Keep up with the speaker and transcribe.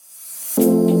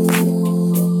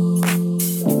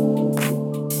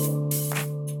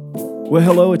Well,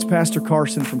 hello, it's Pastor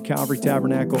Carson from Calvary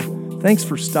Tabernacle. Thanks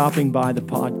for stopping by the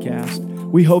podcast.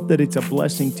 We hope that it's a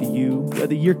blessing to you,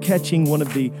 whether you're catching one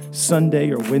of the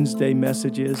Sunday or Wednesday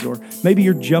messages, or maybe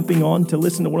you're jumping on to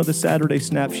listen to one of the Saturday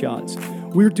snapshots.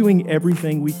 We're doing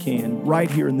everything we can right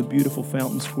here in the beautiful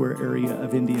Fountain Square area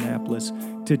of Indianapolis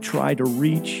to try to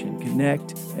reach and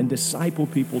connect and disciple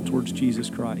people towards Jesus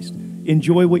Christ.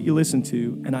 Enjoy what you listen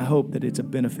to, and I hope that it's a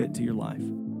benefit to your life.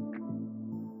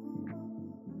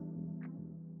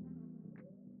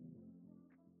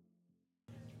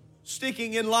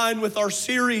 Sticking in line with our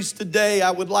series today,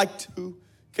 I would like to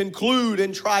conclude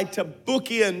and try to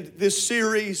bookend this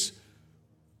series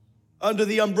under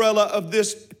the umbrella of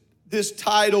this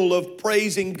title of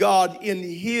praising God in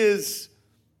His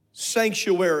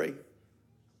sanctuary.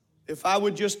 If I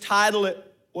would just title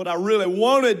it what I really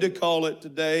wanted to call it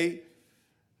today,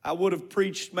 I would have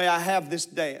preached, "May I have this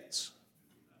dance?"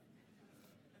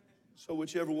 So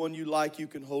whichever one you like, you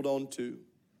can hold on to.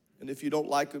 And if you don't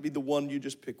like it, be the one, you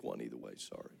just pick one either way,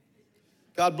 sorry.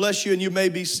 God bless you, and you may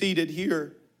be seated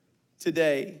here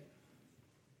today.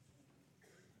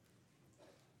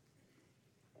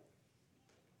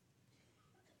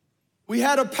 We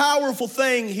had a powerful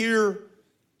thing here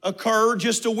occur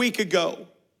just a week ago.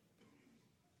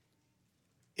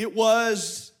 It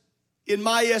was, in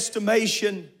my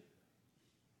estimation,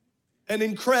 an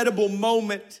incredible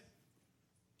moment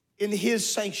in His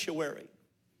sanctuary.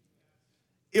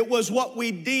 It was what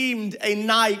we deemed a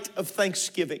night of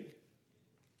thanksgiving,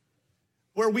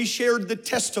 where we shared the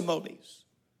testimonies.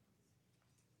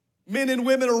 Men and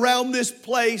women around this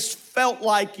place felt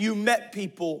like you met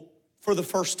people for the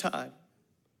first time.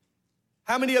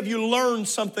 How many of you learned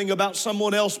something about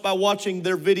someone else by watching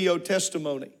their video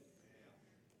testimony?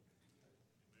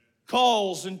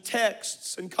 Calls and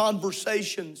texts and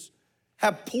conversations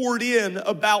have poured in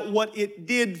about what it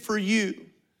did for you.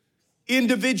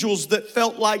 Individuals that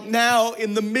felt like now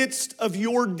in the midst of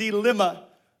your dilemma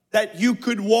that you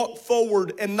could walk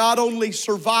forward and not only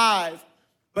survive,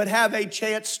 but have a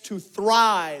chance to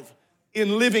thrive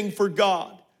in living for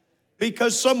God.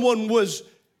 Because someone was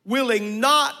willing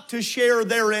not to share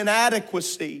their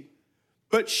inadequacy,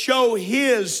 but show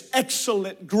His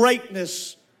excellent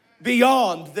greatness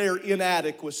beyond their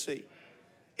inadequacy.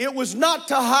 It was not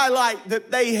to highlight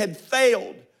that they had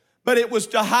failed, but it was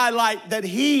to highlight that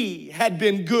He had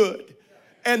been good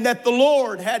and that the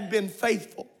Lord had been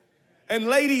faithful. And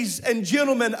ladies and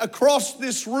gentlemen, across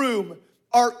this room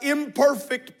are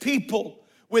imperfect people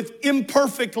with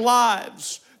imperfect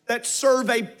lives that serve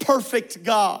a perfect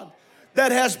God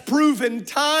that has proven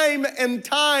time and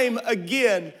time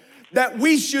again that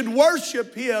we should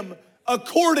worship Him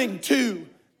according to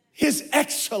His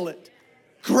excellent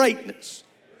greatness.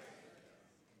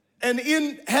 And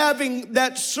in having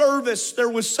that service, there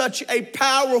was such a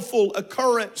powerful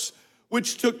occurrence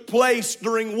which took place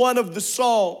during one of the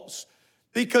songs,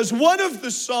 because one of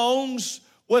the songs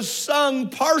was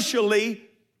sung partially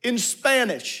in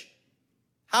Spanish.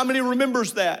 How many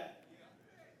remembers that?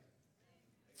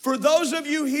 For those of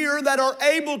you here that are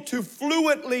able to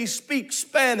fluently speak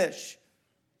Spanish,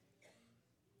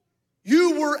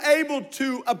 you were able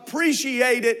to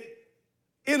appreciate it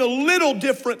in a little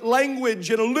different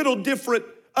language and a little different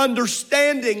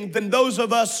understanding than those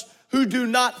of us who do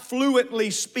not fluently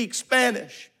speak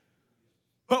Spanish.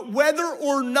 But whether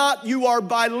or not you are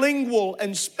bilingual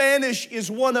and Spanish is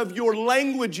one of your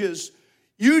languages,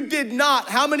 you did not,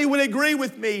 how many would agree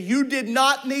with me, you did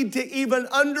not need to even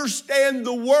understand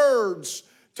the words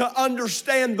to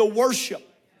understand the worship.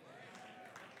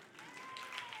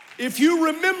 If you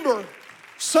remember,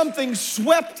 something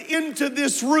swept into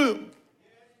this room.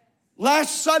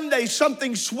 Last Sunday,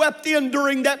 something swept in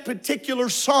during that particular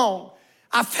song.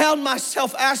 I found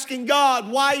myself asking God,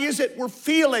 why is it we're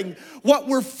feeling what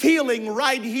we're feeling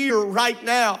right here, right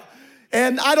now?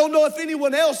 And I don't know if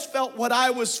anyone else felt what I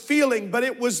was feeling, but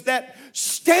it was that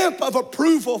stamp of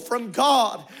approval from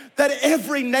God that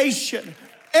every nation,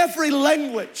 every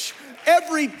language,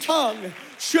 every tongue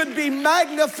should be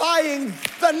magnifying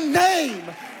the name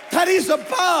that is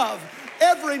above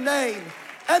every name,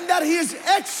 and that His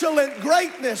excellent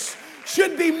greatness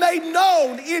should be made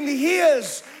known in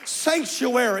His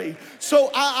sanctuary. So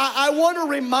I want to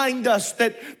remind us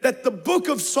that the book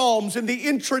of Psalms and the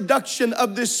introduction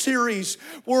of this series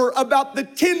were about the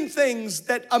 10 things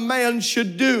that a man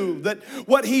should do, that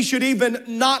what he should even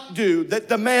not do, that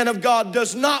the man of God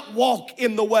does not walk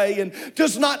in the way and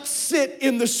does not sit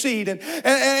in the seat.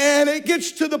 And it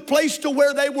gets to the place to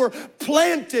where they were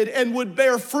planted and would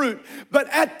bear fruit. But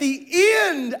at the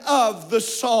end of the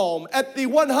psalm, at the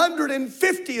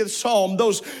 150th psalm,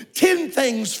 those 10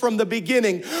 things from the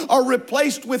beginning are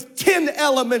replaced with 10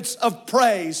 elements of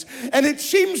praise. And it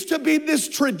seems to be this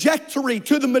trajectory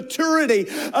to the maturity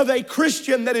of a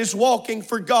Christian that is walking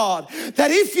for God.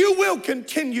 That if you will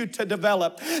continue to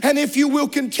develop, and if you will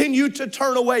continue to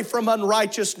turn away from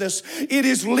unrighteousness, it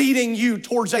is leading you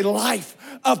towards a life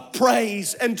of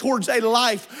praise and towards a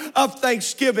life of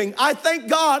thanksgiving. I thank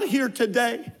God here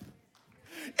today.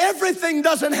 Everything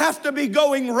doesn't have to be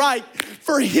going right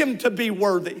for Him to be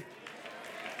worthy.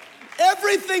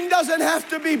 Everything doesn't have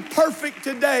to be perfect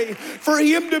today for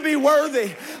Him to be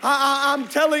worthy. I'm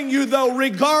telling you though,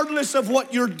 regardless of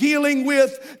what you're dealing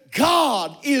with,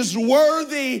 God is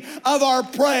worthy of our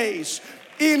praise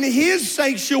in His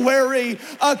sanctuary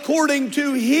according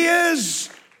to His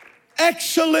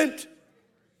excellent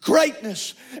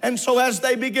greatness. And so as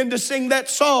they begin to sing that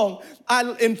song,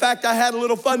 in fact, I had a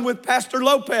little fun with Pastor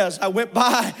Lopez. I went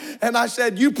by and I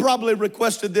said, you probably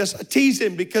requested this. I tease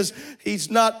him because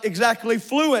he's not exactly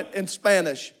fluent in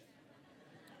Spanish.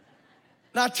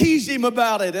 And I teased him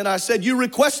about it and I said, you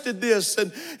requested this.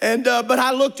 But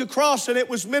I looked across and it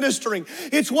was ministering.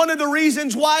 It's one of the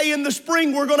reasons why in the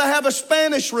spring we're going to have a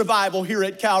Spanish revival here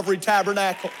at Calvary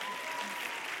Tabernacle.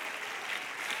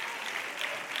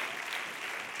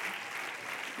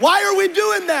 Why are we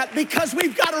doing that? Because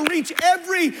we've got to reach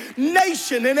every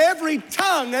nation and every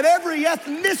tongue and every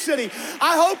ethnicity.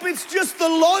 I hope it's just the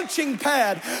launching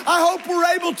pad. I hope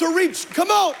we're able to reach,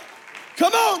 come on.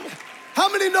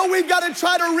 How many know we've got to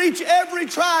try to reach every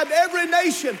tribe, every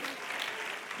nation?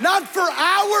 Not for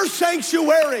our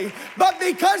sanctuary, but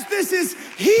because this is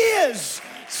His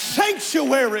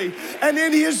sanctuary. And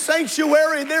in His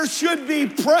sanctuary, there should be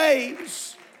praise.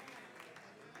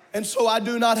 And so I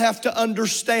do not have to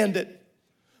understand it.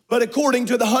 But according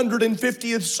to the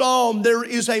 150th Psalm, there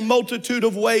is a multitude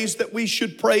of ways that we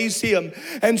should praise Him.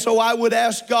 And so I would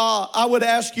ask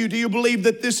you, do you believe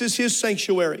that this is His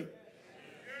sanctuary?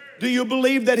 Do you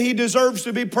believe that He deserves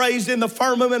to be praised in the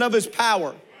firmament of His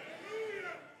power?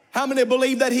 How many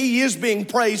believe that He is being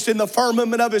praised in the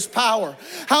firmament of His power?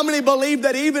 How many believe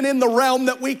that even in the realm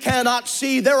that we cannot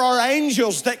see, there are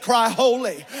angels that cry,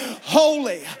 holy,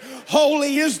 holy,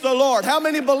 holy is the Lord? How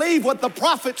many believe what the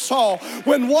prophet saw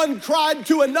when one cried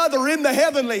to another in the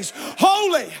heavenlies?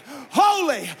 Holy,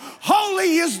 holy,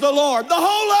 holy is the Lord. The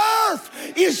whole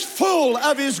earth is full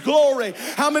of His glory.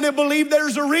 How many believe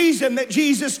there's a reason that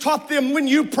Jesus taught them when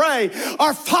you pray,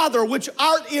 our Father which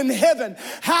art in heaven,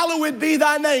 hallowed be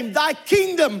thy name. Thy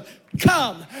kingdom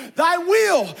come. Thy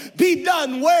will be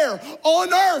done where?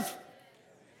 On earth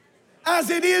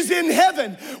as it is in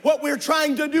heaven. What we're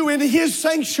trying to do in His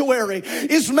sanctuary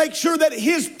is make sure that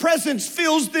His presence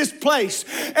fills this place,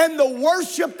 and the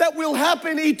worship that will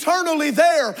happen eternally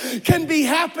there can be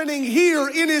happening here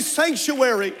in His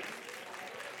sanctuary.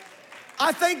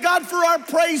 I thank God for our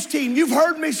praise team. You've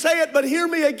heard me say it, but hear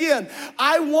me again.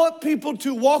 I want people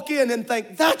to walk in and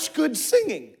think, that's good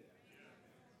singing.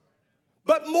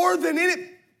 But more than it,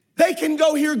 they can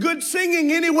go hear good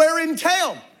singing anywhere in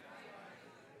town.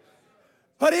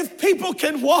 But if people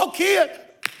can walk in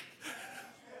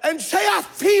and say, I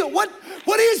feel, what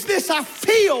is this I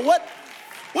feel? What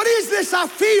is this I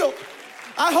feel?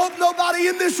 I hope nobody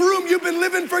in this room, you've been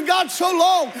living for God so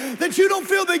long that you don't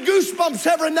feel the goosebumps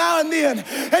every now and then,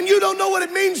 and you don't know what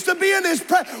it means to be in His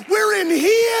presence. We're in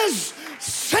His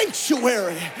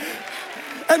sanctuary.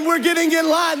 And we're getting in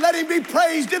line. Let Him be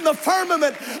praised in the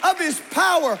firmament of His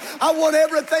power. I want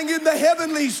everything in the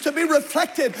heavenlies to be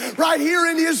reflected right here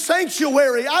in His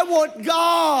sanctuary. I want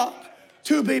God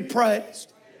to be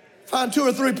praised. Find 2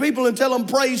 or 3 people and tell them,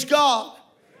 praise God.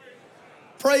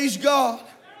 Praise God.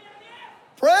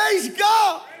 Praise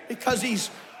God. Because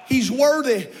He's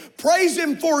worthy. Praise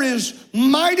Him for His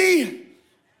mighty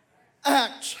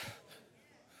acts.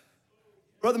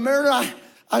 Brother Mariner,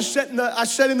 I sat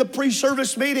in the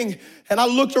pre-service meeting and I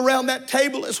looked around that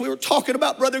table as we were talking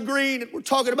about Brother Green and we're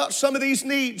talking about some of these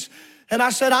needs. And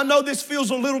I said, I know this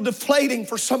feels a little deflating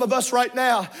for some of us right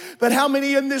now, but how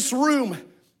many in this room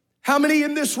have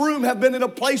been in a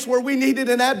place where we needed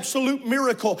an absolute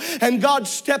miracle and God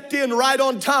stepped in right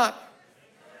on time?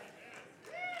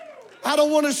 I don't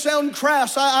want to sound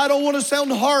crass. I don't want to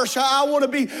sound harsh. I want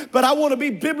to be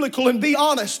biblical and be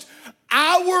honest.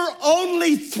 Our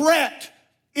only threat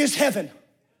is heaven.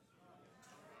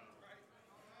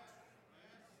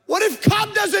 What if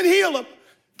God doesn't heal them?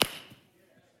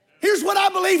 Here's what I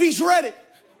believe He's ready.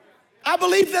 I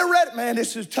believe they're ready. Man,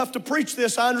 this is tough to preach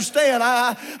this. I understand.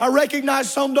 I recognize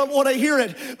some don't want to hear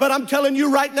it. But I'm telling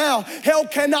you right now, hell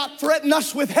cannot threaten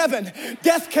us with heaven.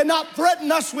 Death cannot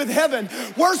threaten us with heaven.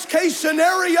 Worst case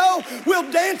scenario,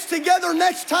 we'll dance together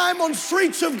next time on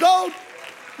Streets of Gold.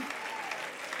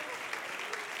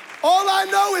 All I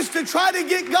know is to try to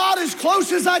get God as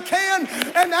close as I can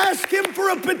and ask Him for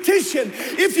a petition.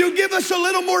 If you give us a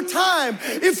little more time,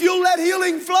 if you'll let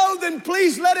healing flow, then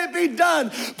please let it be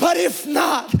done. But if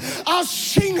not, I'll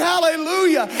sing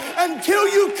hallelujah until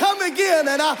you come again,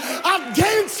 and I'll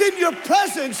dance in your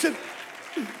presence. And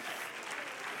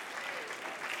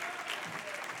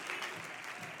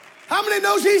how many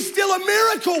knows He's still a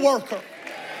miracle worker?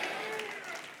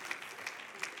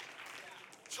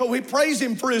 So we praise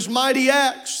Him for His mighty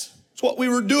acts. It's what we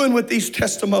were doing with these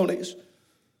testimonies.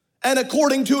 And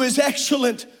according to His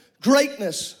excellent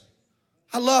greatness.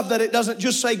 I love that it doesn't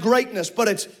just say greatness, but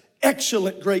it's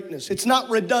excellent greatness. It's not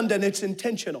redundant, it's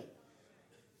intentional.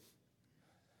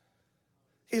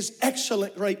 His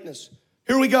excellent greatness.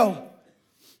 Here we go.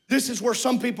 This is where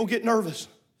some people get nervous.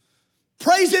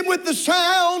 Praise Him with the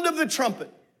sound of the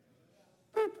trumpet.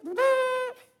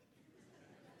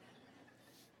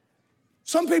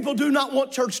 Some people do not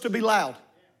want church to be loud.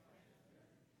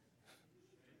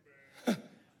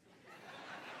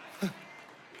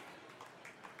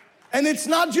 And it's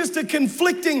not just a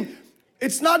conflicting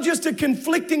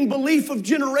belief of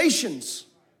generations.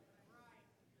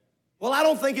 Well, I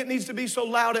don't think it needs to be so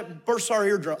loud it bursts our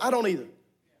eardrum. I don't either.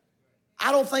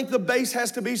 I don't think the bass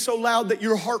has to be so loud that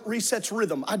your heart resets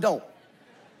rhythm. I don't.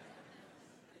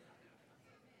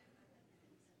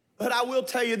 But I will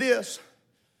tell you this.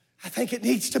 I think it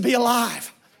needs to be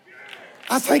alive.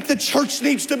 I think the church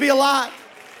needs to be alive.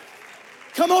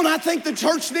 Come on, I think the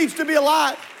church needs to be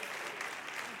alive.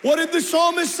 What did the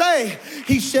psalmist say?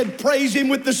 He said, praise Him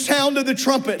with the sound of the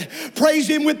trumpet. Praise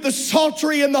Him with the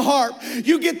psaltery and the harp.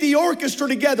 You get the orchestra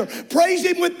together. Praise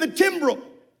Him with the timbrel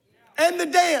and the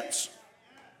dance.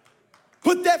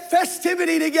 Put that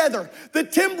festivity together, the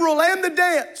timbrel and the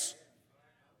dance.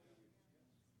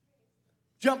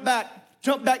 Jump back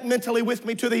mentally with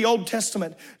me to the Old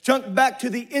Testament. Jump back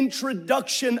to the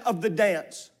introduction of the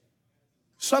dance.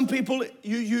 Some people,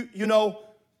 you know,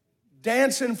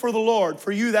 dancing for the Lord,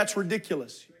 for you that's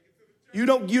ridiculous. You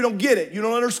don't get it. You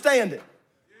don't understand it.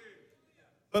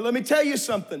 But let me tell you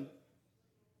something.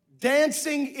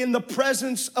 Dancing in the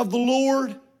presence of the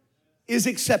Lord is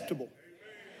acceptable.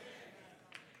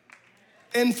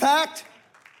 In fact,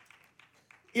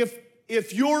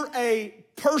 if you're a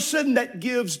person that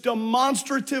gives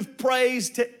demonstrative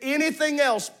praise to anything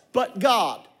else but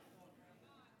God,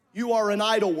 you are an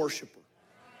idol worshiper.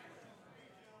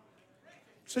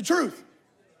 It's the truth.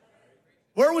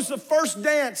 Where was the first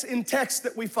dance in text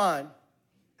that we find?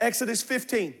 Exodus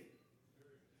 15.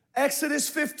 Exodus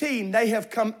 15, they have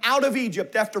come out of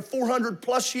Egypt after 400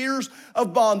 plus years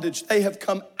of bondage. They have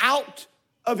come out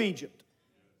of Egypt.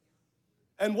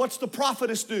 And what's the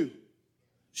prophetess do?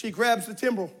 She grabs the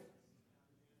timbrel.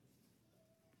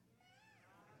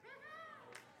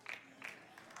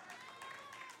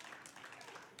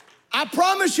 I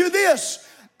promise you this,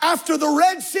 after the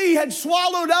Red Sea had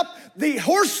swallowed up the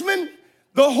horsemen,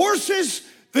 the horses,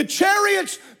 the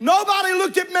chariots, nobody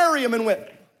looked at Miriam and went,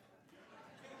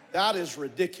 that is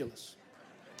ridiculous.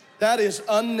 That is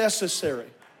unnecessary.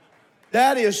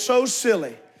 That is so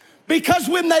silly. Because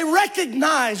when they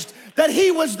recognized that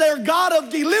He was their God of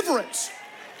deliverance,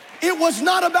 it was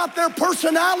not about their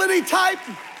personality type.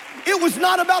 It was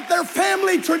not about their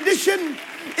family tradition.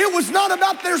 It was not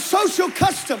about their social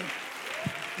custom.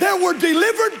 There were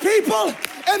delivered people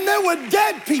and there were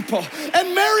dead people.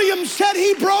 And Miriam said,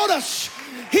 He brought us.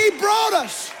 He brought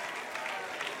us.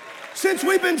 Since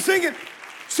we've been singing,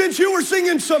 since you were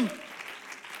singing some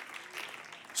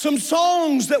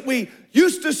songs that we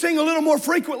used to sing a little more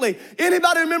frequently.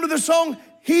 Anybody remember the song,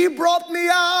 He brought me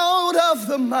out of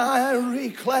the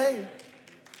miry clay.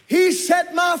 He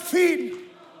set my feet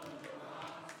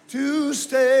to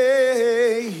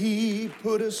stay. He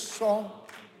put a song.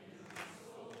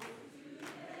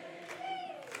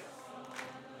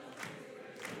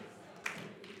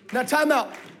 Now, time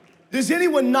out. Does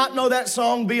anyone not know that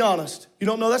song? Be honest. You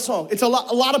don't know that song. It's a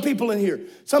lot of people in here.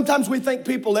 Sometimes we think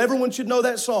everyone should know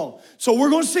that song. So we're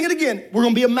going to sing it again. We're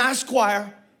going to be a mass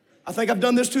choir. I think I've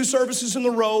done this 2 services in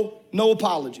a row. No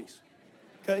apologies.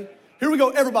 Okay? Here we go,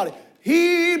 everybody.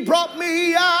 He brought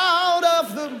me out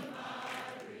of the...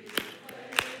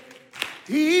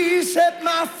 He set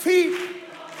my feet.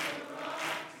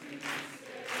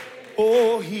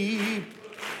 Oh, He...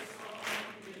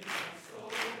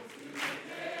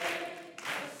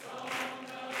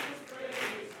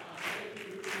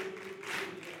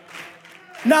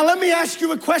 Now let me ask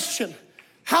you a question.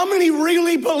 How many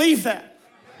really believe that?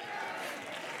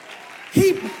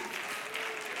 He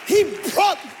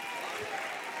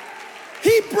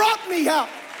brought me out.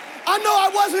 I know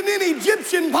I wasn't in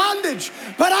Egyptian bondage,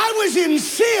 but I was in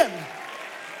sin.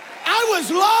 I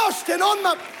was lost and on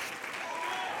my...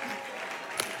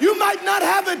 You might not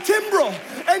have a timbrel,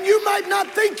 and you might not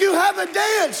think you have a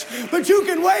dance, but you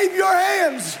can wave your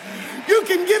hands. You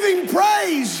can give him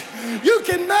praise. You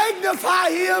can magnify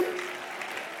him.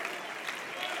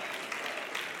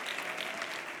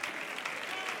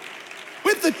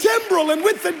 With the timbrel and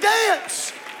with the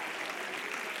dance.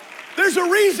 There's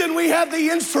a reason we have the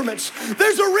instruments.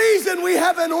 There's a reason we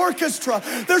have an orchestra.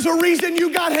 There's a reason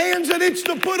you got hands and it's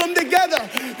to put them together.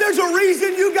 There's a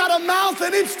reason you got a mouth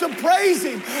and it's to praise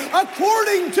him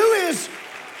according to his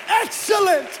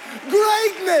excellent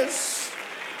greatness.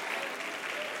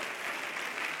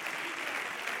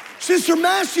 Sister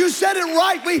Mass, you said it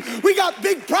right. We got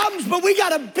big problems, but we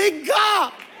got a big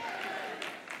God.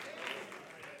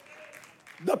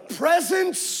 The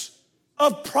presence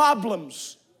of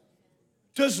problems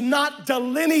does not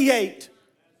delineate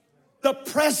the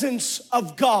presence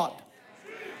of God.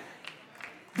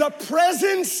 The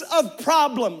presence of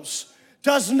problems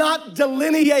does not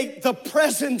delineate the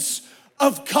presence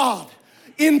of God.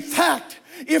 In fact,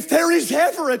 if there is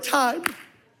ever a time,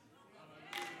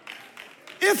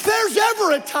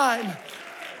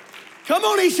 come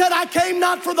on, he said, I came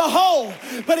not for the whole,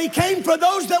 but he came for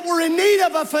those that were in need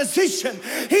of a physician.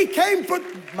 He came for,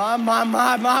 my.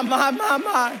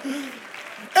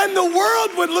 And the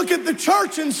world would look at the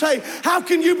church and say, how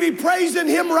can you be praising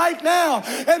him right now?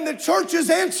 And the church's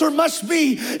answer must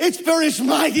be, it's for his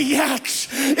mighty acts.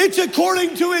 It's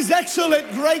according to his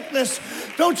excellent greatness.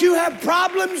 Don't you have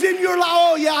problems in your life?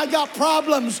 Oh yeah, I got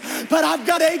problems, but I've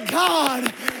got a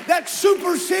God that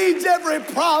supersedes every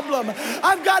problem.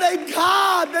 I've got a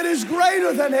God that is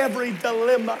greater than every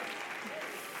dilemma.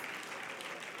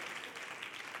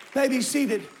 May be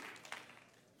seated.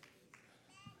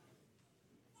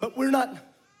 But we're not,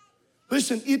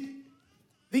 listen,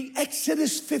 the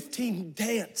Exodus 15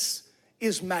 dance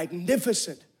is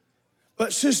magnificent.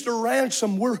 But Sister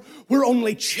Ransom, we're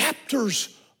only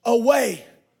chapters away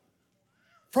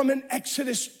from an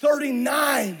Exodus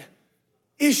 39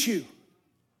 issue.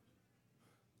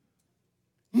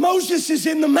 Moses is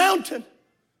in the mountain.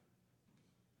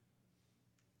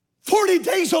 40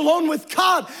 days alone with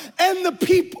God, and the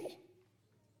people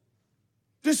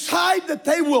decide that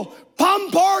they will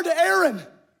bombard Aaron.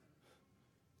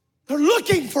 They're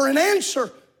looking for an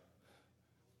answer.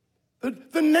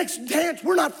 The next dance,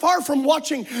 we're not far from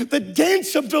watching the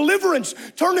dance of deliverance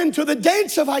turn into the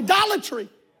dance of idolatry.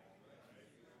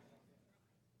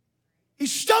 He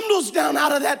stumbles down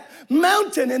out of that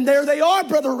mountain, and there they are,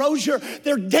 Brother Rozier.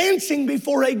 They're dancing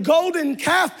before a golden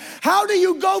calf. How do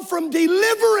you go from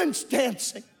deliverance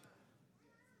dancing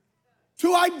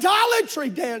to idolatry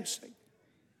dancing?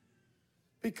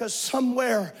 Because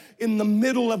somewhere in the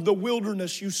middle of the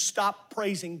wilderness, you stop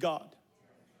praising God.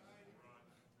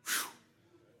 Whew.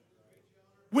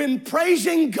 When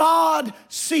praising God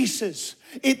ceases,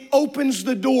 it opens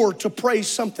the door to praise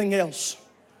something else.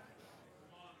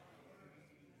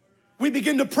 We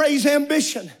begin to praise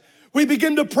ambition. We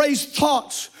begin to praise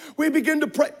thoughts. We begin to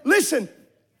pray. Listen,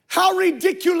 how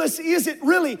ridiculous is it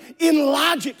really in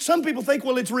logic? Some people think,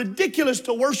 well, it's ridiculous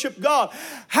to worship God.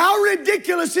 How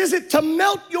ridiculous is it to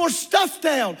melt your stuff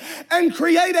down and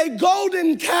create a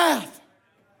golden calf?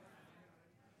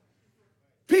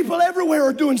 People everywhere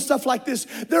are doing stuff like this.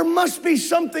 There must be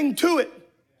something to it.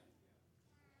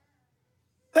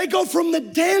 They go from the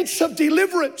dance of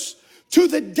deliverance to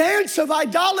the dance of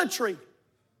idolatry.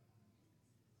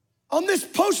 On this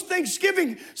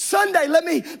post-Thanksgiving Sunday, let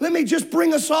me just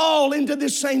bring us all into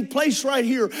this same place right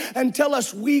here and tell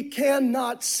us we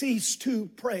cannot cease to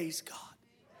praise God.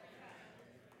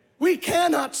 We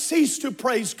cannot cease to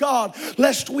praise God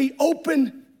lest we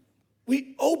open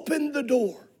the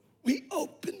door. We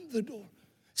open the door.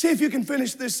 See if you can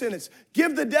finish this sentence.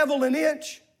 Give the devil an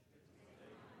inch.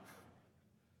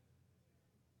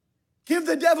 Give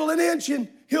the devil an inch and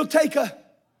he'll take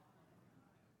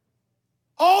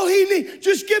all he needs.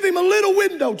 Just give him a little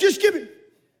window. Just give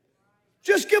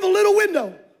a little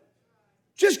window.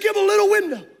 Just give a little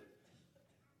window.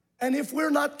 And if we're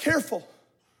not careful,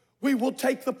 we will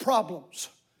take the problems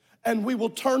and we will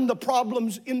turn the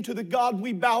problems into the God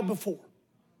we bow before.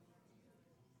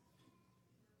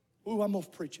 Ooh, I'm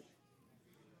off preaching.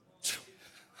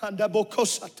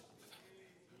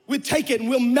 We take it and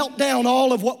we'll melt down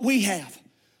all of what we have.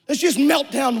 Let's just melt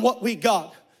down what we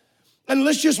got. And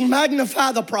let's just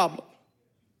magnify the problem.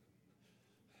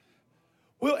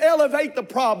 We'll elevate the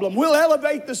problem. We'll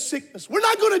elevate the sickness. We're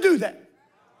not going to do that.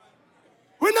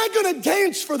 We're not going to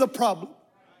dance for the problem.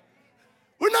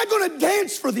 We're not going to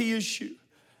dance for the issue.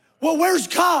 Well, where's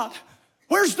God?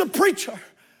 Where's the preacher?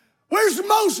 Where's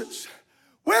Moses?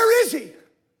 Where is he?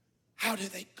 How do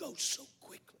they go so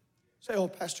quickly? Say, oh,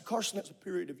 Pastor Carson, that's a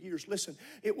period of years. Listen,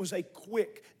 it was a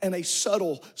quick and a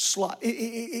subtle slide.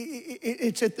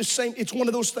 It's one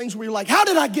of those things where you're like, how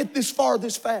did I get this far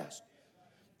this fast?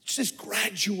 It's this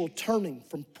gradual turning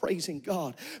from praising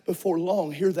God. Before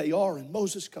long, here they are, and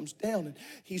Moses comes down, and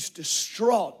he's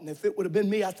distraught. And if it would have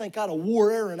been me, I think I'd have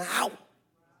wore Aaron out.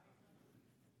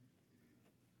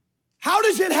 How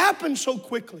does it happen so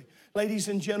quickly? Ladies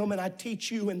and gentlemen, I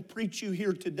teach you and preach you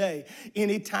here today.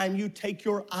 Anytime you take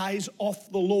your eyes off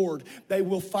the Lord, they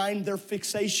will find their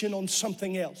fixation on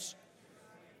something else.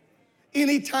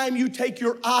 Anytime you take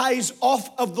your eyes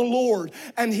off of the Lord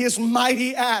and His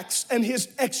mighty acts and His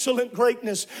excellent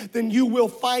greatness, then you will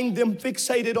find them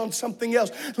fixated on something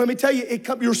else. Let me tell you,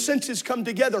 your senses come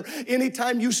together.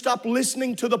 Anytime you stop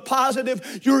listening to the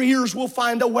positive, your ears will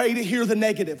find a way to hear the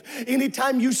negative.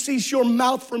 Anytime you cease your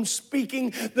mouth from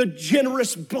speaking the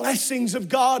generous blessings of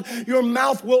God, your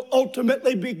mouth will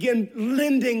ultimately begin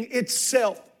lending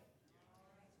itself.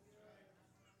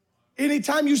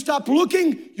 Anytime you stop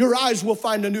looking, your eyes will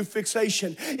find a new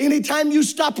fixation. Anytime you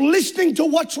stop listening to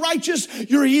what's righteous,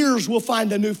 your ears will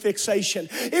find a new fixation.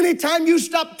 Anytime you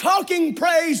stop talking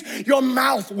praise, your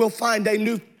mouth will find a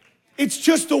new. It's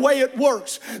just the way it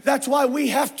works. That's why we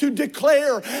have to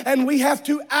declare and we have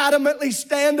to adamantly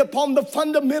stand upon the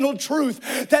fundamental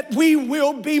truth that we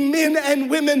will be men and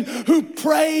women who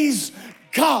praise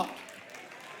God.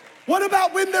 What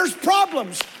about when there's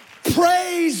problems?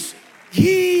 Praise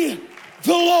ye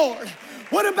the Lord.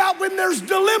 What about when there's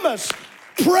dilemmas?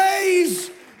 Praise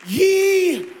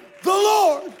ye the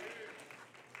Lord.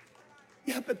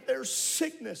 Yeah, but there's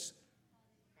sickness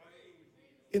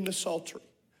in the psaltery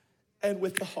and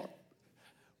with the harp,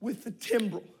 with the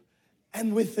timbrel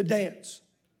and with the dance.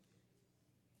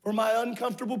 For my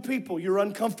uncomfortable people, you're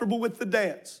uncomfortable with the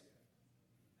dance.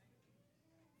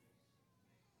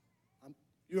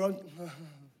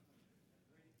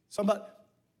 Somebody.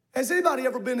 Has anybody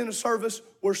ever been in a service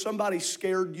where somebody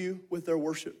scared you with their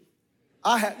worship?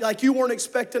 I had, like you weren't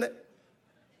expecting it.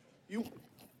 You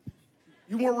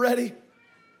weren't ready.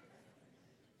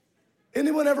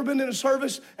 Anyone ever been in a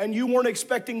service and you weren't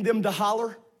expecting them to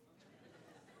holler?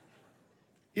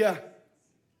 Yeah.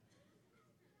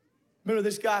 Remember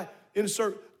this guy in a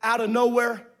service, out of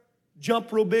nowhere,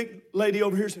 jumped real big, lady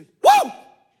over here said, "Whoa!"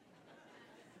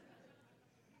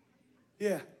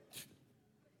 Yeah.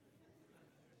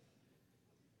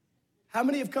 How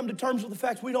many have come to terms with the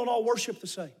fact we don't all worship the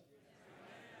same?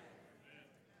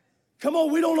 Come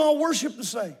on, we don't all worship the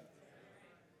same.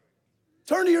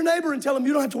 Turn to your neighbor and tell him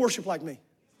you don't have to worship like me.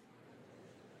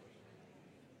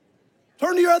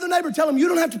 Turn to your other neighbor and tell him you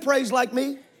don't have to praise like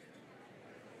me.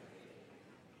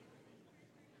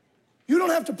 You don't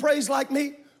have to praise like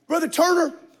me. Brother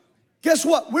Turner, guess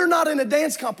what? We're not in a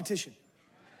dance competition.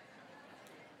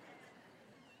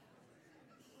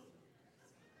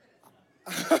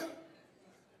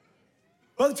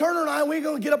 Brother Turner and I, we're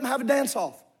going to get up and have a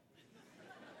dance-off.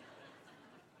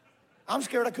 I'm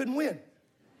scared I couldn't win.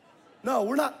 No,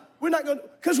 we're not going to,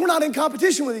 because we're not in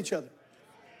competition with each other.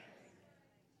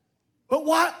 But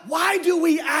why do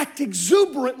we act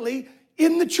exuberantly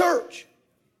in the church?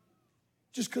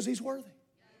 Just because He's worthy.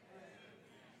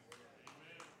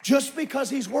 Just because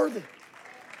He's worthy.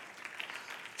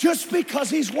 Just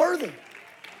because He's worthy.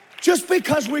 Just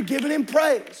because we're giving Him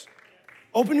praise.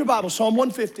 Open your Bible, Psalm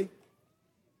 150.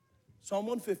 Psalm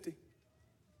 150.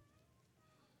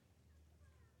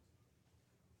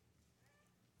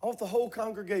 I want the whole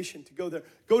congregation to go there.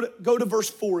 Go to verse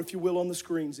 4, if you will, on the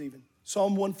screens even.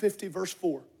 Psalm 150, verse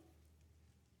 4.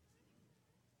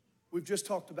 We've just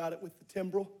talked about it with the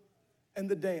timbrel and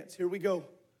the dance. Here we go.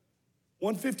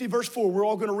 150, verse 4. We're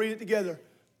all going to read it together.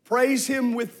 Praise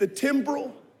Him with the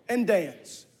timbrel and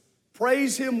dance.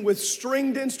 Praise Him with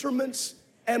stringed instruments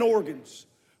and organs.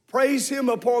 Praise Him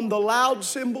upon the loud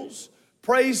cymbals.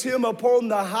 Praise Him upon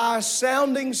the high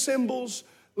sounding cymbals.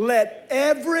 Let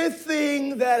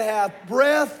everything that hath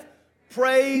breath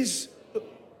praise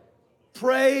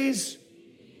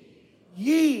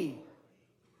ye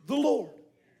the Lord.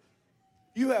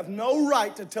 You have no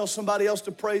right to tell somebody else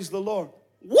to praise the Lord.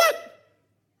 What?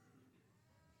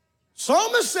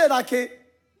 Psalmist said I can't.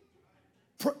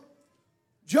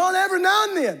 John, every now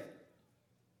and then,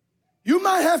 you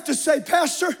might have to say,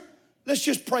 Pastor, let's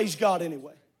just praise God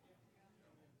anyway.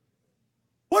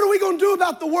 What are we going to do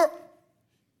about the work?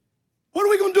 What are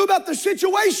we going to do about the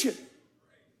situation?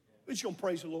 We're just going to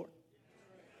praise the Lord.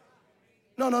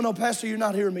 No, Pastor, you're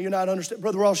not hearing me. You're not understanding.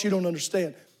 Brother Ross, you don't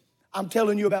understand. I'm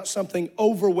telling you about something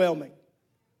overwhelming.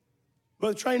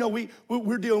 Brother Trano,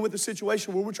 we're dealing with a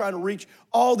situation where we're trying to reach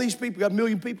all these people. We've got 1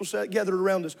 million people gathered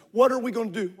around us. What are we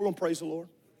going to do? We're going to praise the Lord.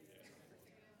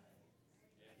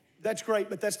 That's great,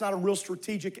 but that's not a real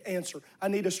strategic answer. I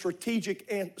need a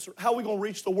strategic answer. How are we going to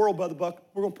reach the world, Brother Buck?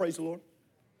 We're going to praise the Lord.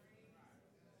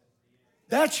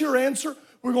 That's your answer?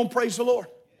 We're going to praise the Lord.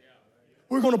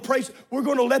 We're going to praise. We're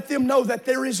going to let them know that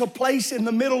there is a place in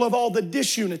the middle of all the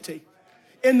disunity,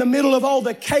 in the middle of all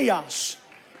the chaos,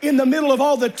 in the middle of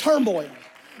all the turmoil,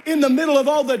 in the middle of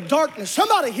all the darkness.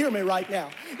 Somebody hear me right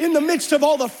now. In the midst of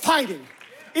all the fighting,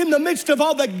 in the midst of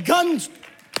all the guns,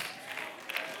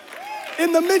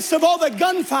 in the midst of all the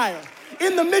gunfire,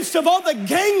 in the midst of all the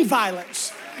gang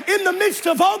violence, in the midst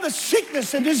of all the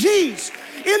sickness and disease,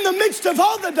 in the midst of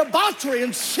all the debauchery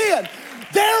and sin,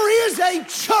 there is a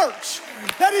church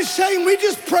that is saying, we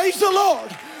just praise the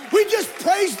Lord. We just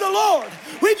praise the Lord.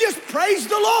 We just praise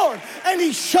the Lord. And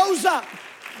He shows up.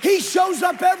 He shows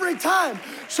up every time.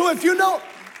 So if you know,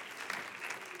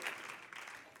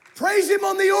 praise Him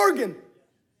on the organ.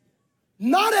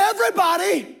 Not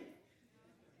everybody.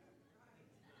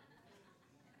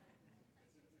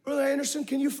 Brother Anderson,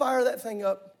 can you fire that thing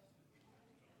up?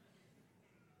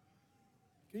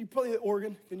 Can you play the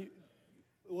organ?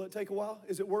 Will it take a while?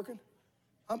 Is it working?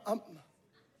 I'm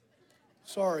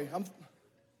sorry. I'm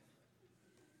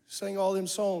saying all them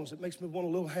songs. It makes me want a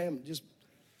little ham.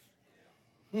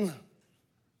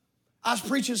 I was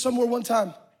preaching somewhere one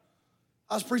time.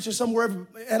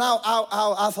 And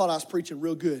I thought I was preaching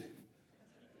real good.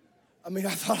 I mean, I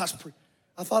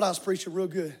thought I was preaching real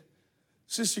good.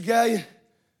 Sister Gallia,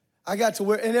 I got to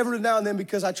where, and every now and then,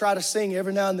 because I try to sing,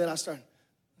 every now and then I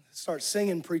start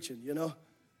singing, preaching, you know.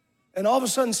 And all of a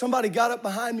sudden, somebody got up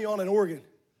behind me on an organ.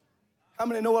 How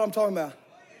many know what I'm talking about?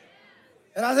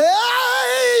 And I said,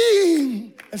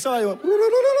 "Hey!" And somebody went,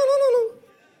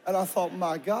 and I thought,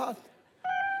 my God.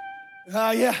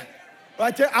 Yeah,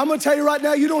 right there. I'm going to tell you right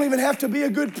now, you don't even have to be a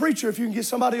good preacher if you can get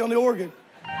somebody on the organ.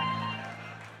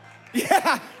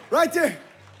 Yeah, right there.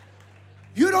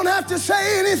 You don't have to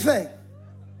say anything.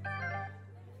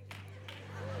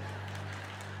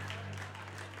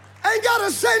 Ain't got to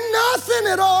say nothing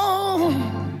at all.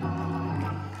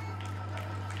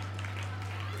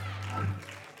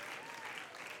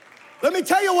 Let me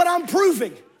tell you what I'm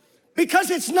proving.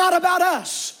 Because it's not about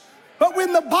us. But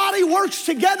when the body works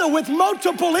together with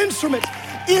multiple instruments,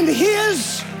 in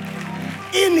His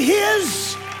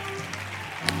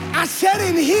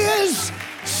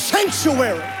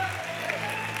sanctuary.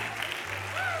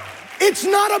 It's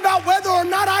not about whether or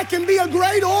not I can be a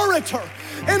great orator.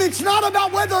 And it's not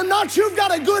about whether or not you've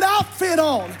got a good outfit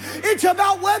on. It's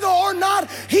about whether or not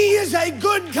He is a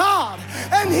good God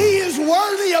and He is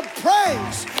worthy of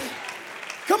praise.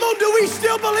 Come on, do we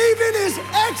still believe in His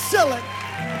excellent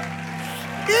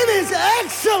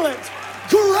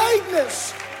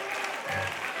greatness?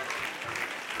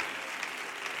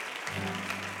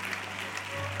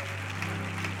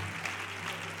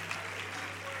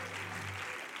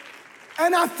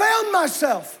 And I found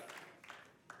myself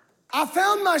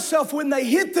when they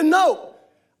hit the note,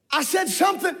 I said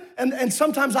something, and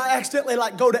sometimes I accidentally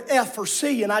like go to F or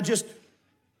C, and I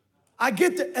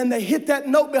get the, and they hit that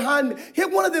note behind me,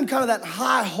 hit one of them kind of that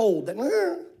high hold,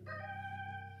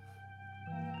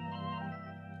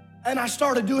 and I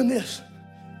started doing this,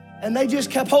 and they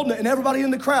just kept holding it, and everybody in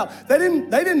the crowd, I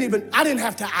didn't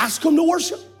have to ask them to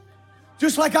worship,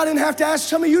 just like I didn't have to ask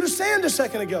some of you to stand a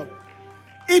second ago.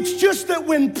 It's just that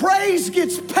when praise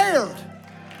gets paired,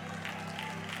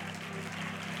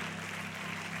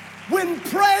 when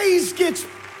praise gets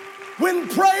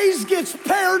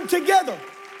paired together,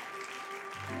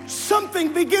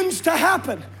 something begins to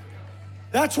happen.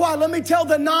 That's why, let me tell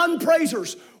the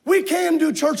non-praisers, we can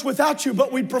do church without you,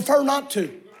 but we'd prefer not to.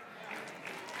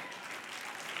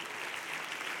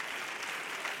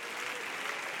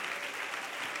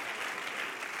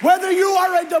 Whether you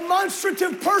are a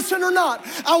demonstrative person or not,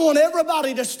 I want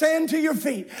everybody to stand to your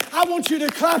feet. I want you to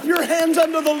clap your hands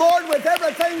unto the Lord with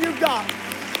everything you've got.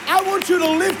 I want you to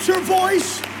lift your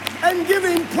voice and give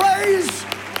Him praise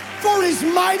for His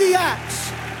mighty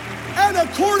acts and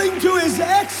according to His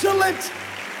excellent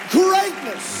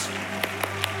greatness.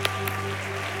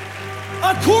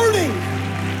 According,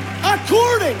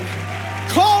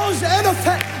 cause and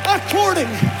effect, according.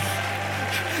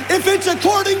 If it's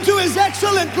according to His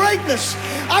excellent greatness,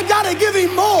 I gotta give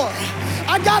Him more.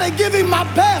 I gotta give Him my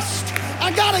best.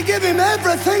 I gotta give Him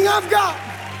everything I've got.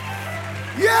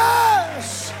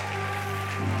 Yes!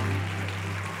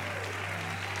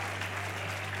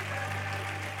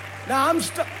 Now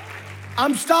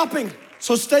I'm stopping,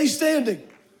 so stay standing.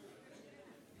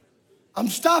 I'm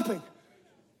stopping.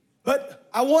 But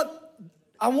I want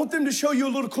I want them to show you a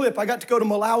little clip. I got to go to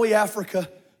Malawi, Africa.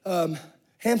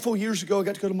 Handful of years ago, I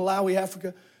got to go to Malawi,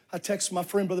 Africa. I texted my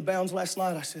friend, Brother Bounds, last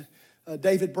night. I said,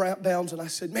 David Bounds, and I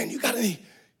said, man, you got any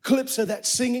clips of that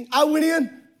singing? I went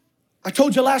in. I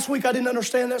told you last week I didn't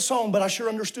understand that song, but I sure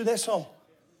understood that song.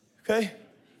 Okay?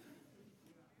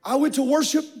 I went to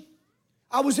worship.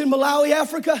 I was in Malawi,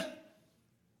 Africa.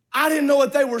 I didn't know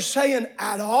what they were saying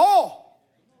at all.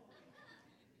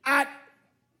 At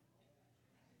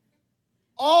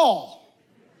all.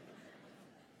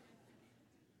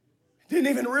 Didn't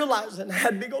even realize it. I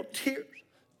had big old tears.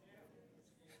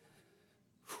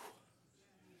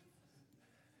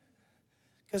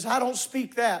 Because I don't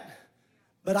speak that,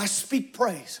 but I speak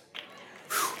praise.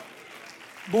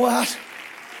 Boy,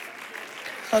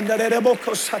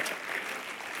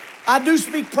 I do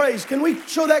speak praise. Can we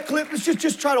show that clip? Let's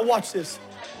just try to watch this.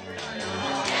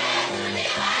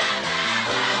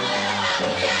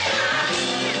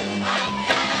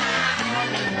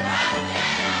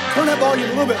 Turn that volume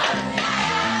a little bit.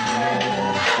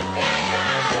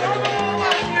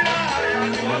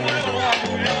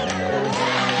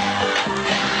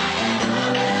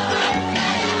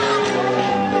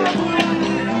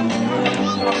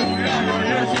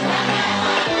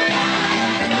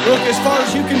 Look as far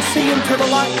as you can see into the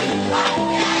light.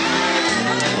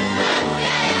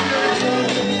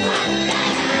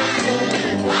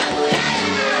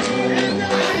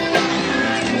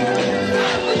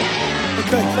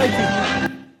 Okay, thank you.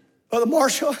 Brother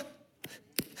Marshall,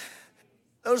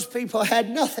 those people had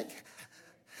nothing.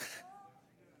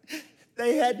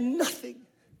 They had nothing.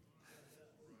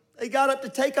 They got up to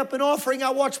take up an offering.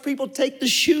 I watched people take the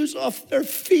shoes off their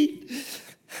feet.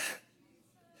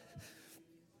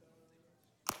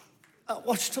 I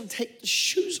watched them take the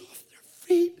shoes off their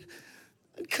feet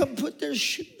and come put their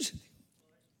shoes in.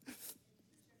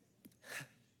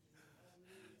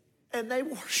 And they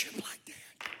worship like that.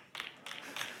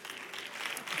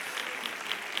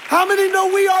 How many know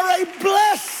we are a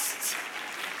blessed?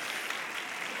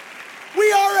 We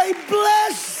are a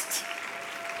blessed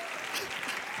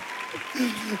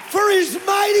for his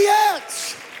mighty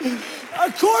acts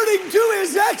according to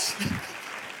his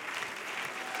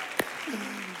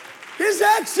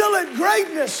excellent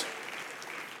greatness.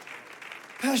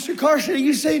 Pastor Carson, are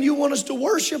you saying you want us to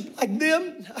worship like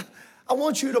them? I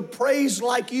want you to praise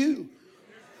like you,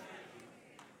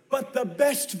 but the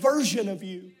best version of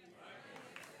you.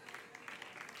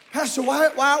 Pastor,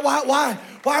 why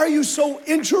are you so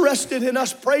interested in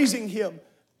us praising him?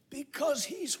 Because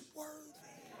he's worthy.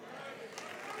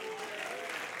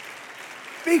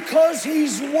 Because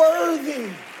he's worthy.